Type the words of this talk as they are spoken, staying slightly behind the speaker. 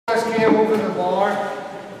game over the bar.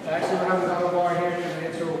 Actually, we haven't got a bar here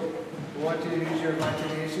tonight, so we want you to use your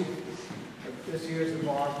imagination. This here's the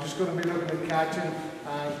bar. We're just going to be looking at catching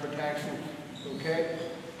and protection. Okay?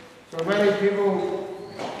 So many people,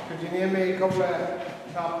 could you name me a couple of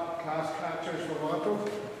top class catchers for Antrim?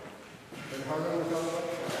 In hurling, we're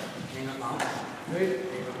talking about?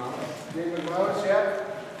 David McGahan, yeah.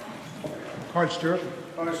 Carl Stewart.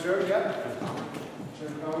 Conor Stewart, yeah. Conor.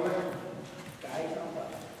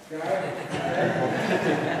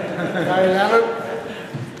 Gary Leonard.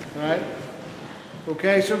 Right.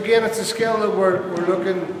 Okay, so again, it's a skill that we're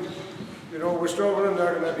looking, you know, we're struggling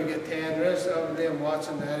there to maybe get 10. There is Liam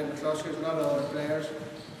Watson there in the cluster, there's a lot of other players.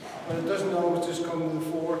 But it doesn't always just come to the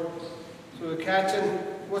fore. So the catching,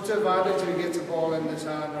 what's the advantage if he gets the ball in his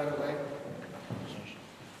hand right away?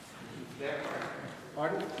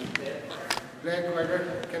 Pardon? Play quicker.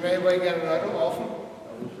 Can anybody get it out often?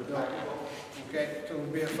 No. Okay, so it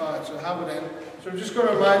would be a foul. So have it in. So I'm just going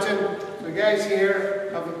to imagine the guys here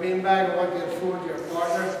have a beanbag. I want you to throw it to your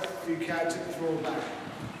partner. You catch it and throw it back.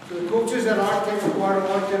 So the coaches that aren't taking part, I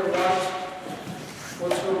want you to watch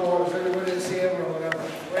what's going on. Is anybody the same or whatever?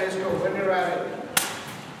 Let's go. When you're ready.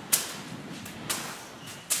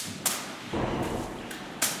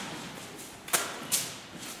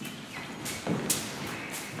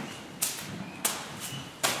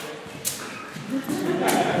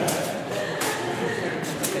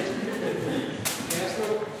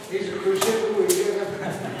 He's a cruise ship. Who are you doing?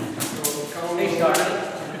 He started.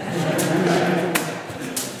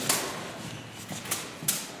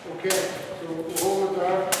 Okay, so we'll hold it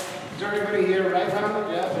there. Is everybody here right-handed?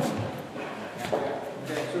 Yeah.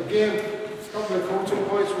 Okay, so again, a couple of coaching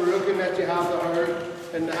points. We're looking at you have the hurl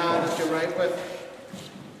in the hand that you're right with.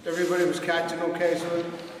 Everybody was catching okay, so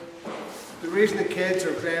the reason the kids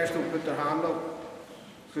or players don't put their hand up is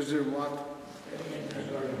because they're what?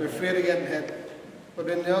 They're afraid of getting hit. But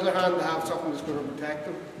on the other hand, they have something that's going to protect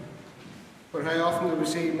them. But how often do we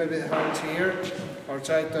see maybe the hands here, or it's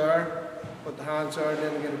out there, but the hands are, and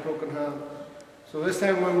then they get a broken hand. So this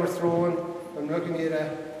time when we're throwing, I'm looking at you to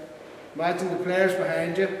imagine the players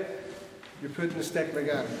behind you, you're putting the stick like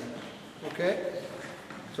that. Okay?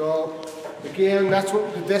 So again, that's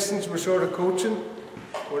what the distance we're sort of coaching.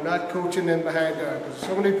 We're not coaching in behind there. Because if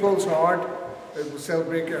somebody pulls hard, it will still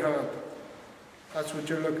break your hand. That's what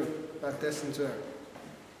you're looking, that distance there.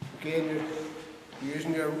 Again, you're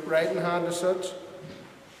using your right hand as such,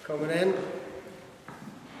 coming in.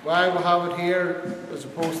 Why we have it here as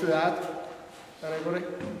opposed to that? Anybody?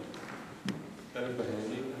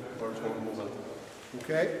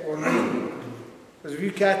 Okay, because if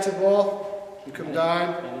you catch the ball, you come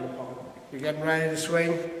down, you're getting ready to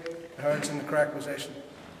swing, the hurl's in the correct position.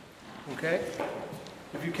 Okay?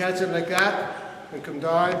 If you catch it like that and come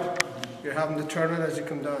down, you're having to turn it as you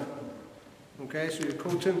come down. Okay, so you're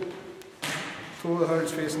coaching, throw the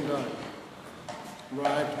hurls facing down.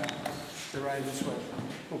 Right, the right this way.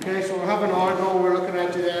 Okay, so we're having our goal, we're looking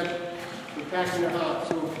at you then, you're catching your hand.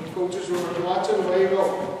 So coaches who are watching, away you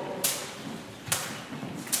go.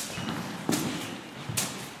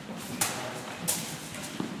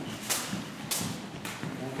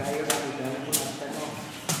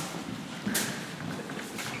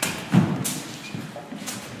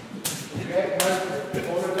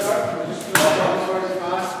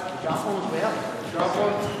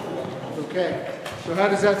 Okay, so how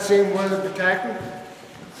does that seem when it's protecting?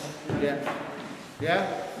 Yeah. Yeah?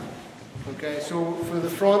 Okay, so for the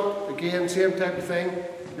front, again, same type of thing,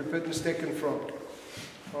 you're putting the stick in front.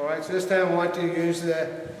 Alright, so this time I want you to use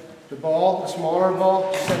the ball, the smaller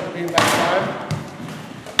ball, set the beam back down.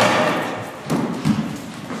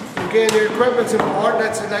 Again, your equipment's important,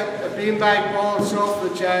 it's like a beanbag ball itself for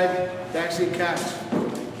the child to actually catch.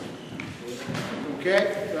 Okay,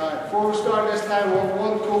 right, before we start this time, we want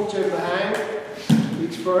one coach in behind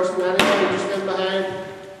each person, anybody just in behind.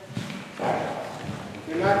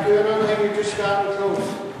 You're not doing anything, you're just standing close.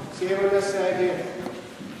 Same on this side here.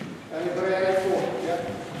 Anybody at four? Yep.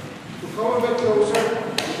 So come a bit closer,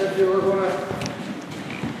 as if you were going to.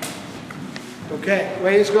 Okay,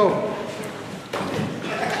 ways go.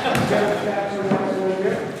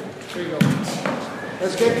 There you go.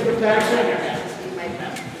 Let's get to protection.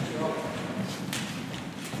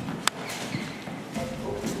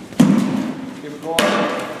 Keep it going.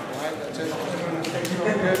 Alright, that's it.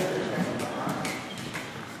 Good.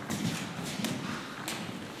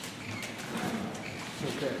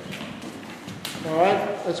 Okay. Alright,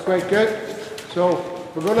 that's quite good. So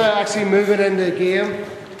we're going to actually move it into the game.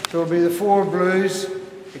 So it'll be the 4 blues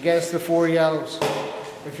against the 4 yellows,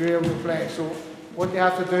 if you're able to play. So what you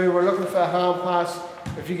have to do, we're looking for a hand pass.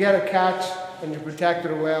 If you get a catch, and you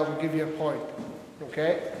protected it well, we'll give you a point.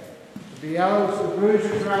 Okay? The yellows, the blues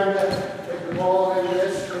are trying to get the ball in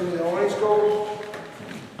this, in the orange goal.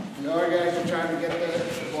 And the other guys are trying to get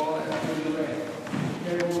the ball in the red.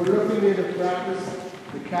 Okay, we're looking at the practice,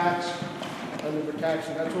 the catch, and the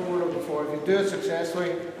protection. That's what we're looking for. If you do it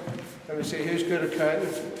successfully, let me see who's good at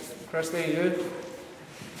counting. Christy, you?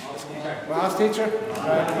 Maths teacher?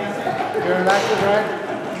 Right. You're elected, right?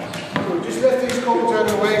 So just lift these cones out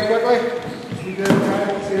of the way quickly. You do it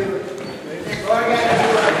right. See it. Go again.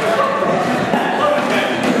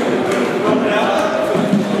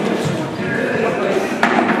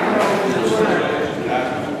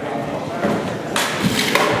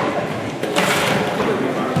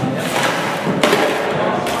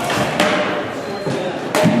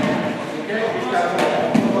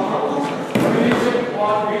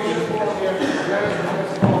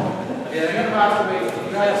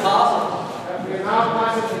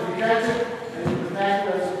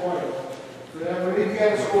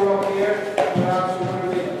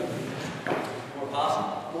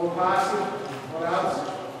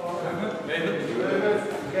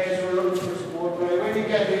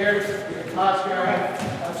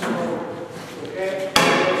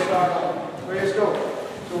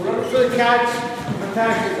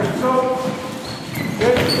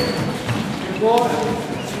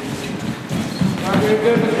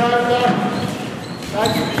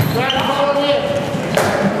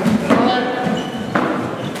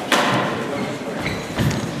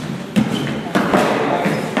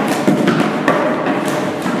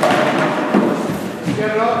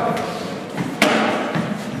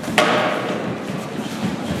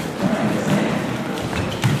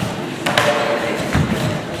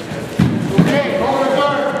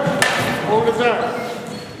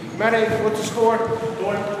 What's the score?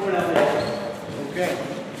 Okay.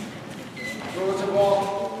 Throws the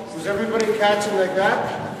ball. Was everybody catching like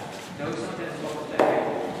that?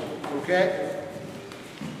 Okay.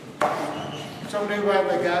 Somebody went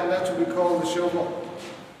like that, and that's what we call the shovel.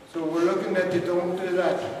 So we're looking that you don't do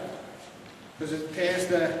that, because it tends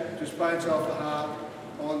to just bounce off the hand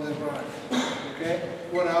on the ground. Okay.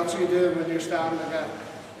 What else are you doing when you're standing like that?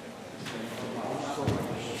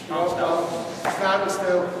 Standing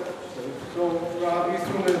still. So Rob, you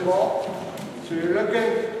throw me the ball. So you're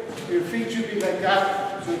looking, your feet should be like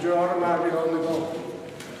that, so you're automatically on the go.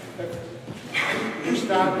 If you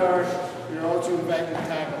stand there, you're also inviting to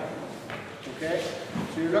tackle. Okay?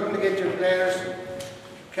 So you're looking to get your players,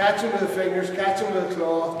 catch them with the fingers, catch them with the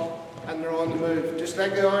claw, and they're on the move. Just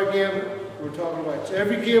like the other game we're talking about. So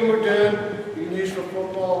every game we're doing, you can use for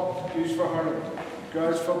football, use for hurling.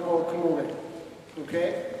 Girls football, come over.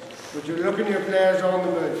 Okay? But you're looking at your players on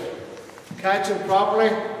the move. Catch them properly,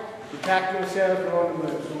 protect yourself and on the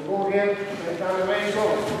move. So we'll go again, and down the way you go.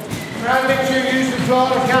 Try and make sure you use the claw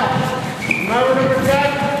to catch. Remember to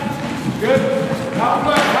protect. Good. Half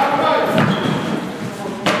mouth, half mouth.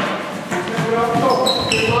 Step it up, go.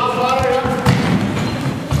 Good long body, yeah.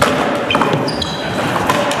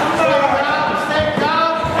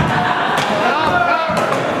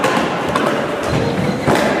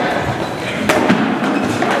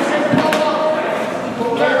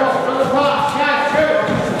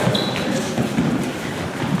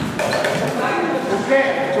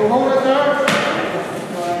 Hold it there.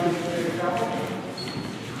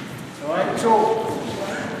 Alright, so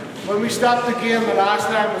when we stopped the game, the last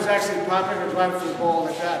time was actually Patrick had went for the ball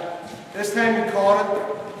like that. This time you caught it,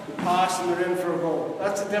 you passed and they're in for a goal.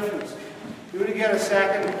 That's the difference. You only get a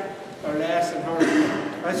second or less in hurling.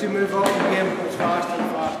 As you move up, the game goes faster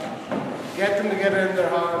and faster. Get them to get in their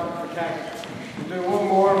hand and protect it. We'll do one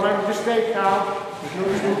more. Remember, just stay calm.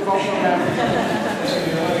 There's no comfort left.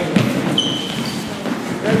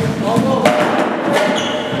 Almost.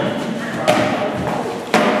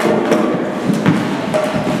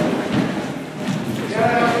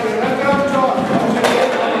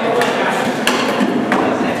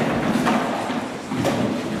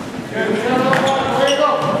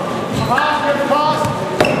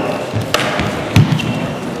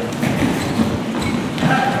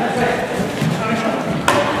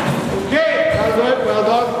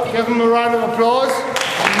 Give them a round of applause.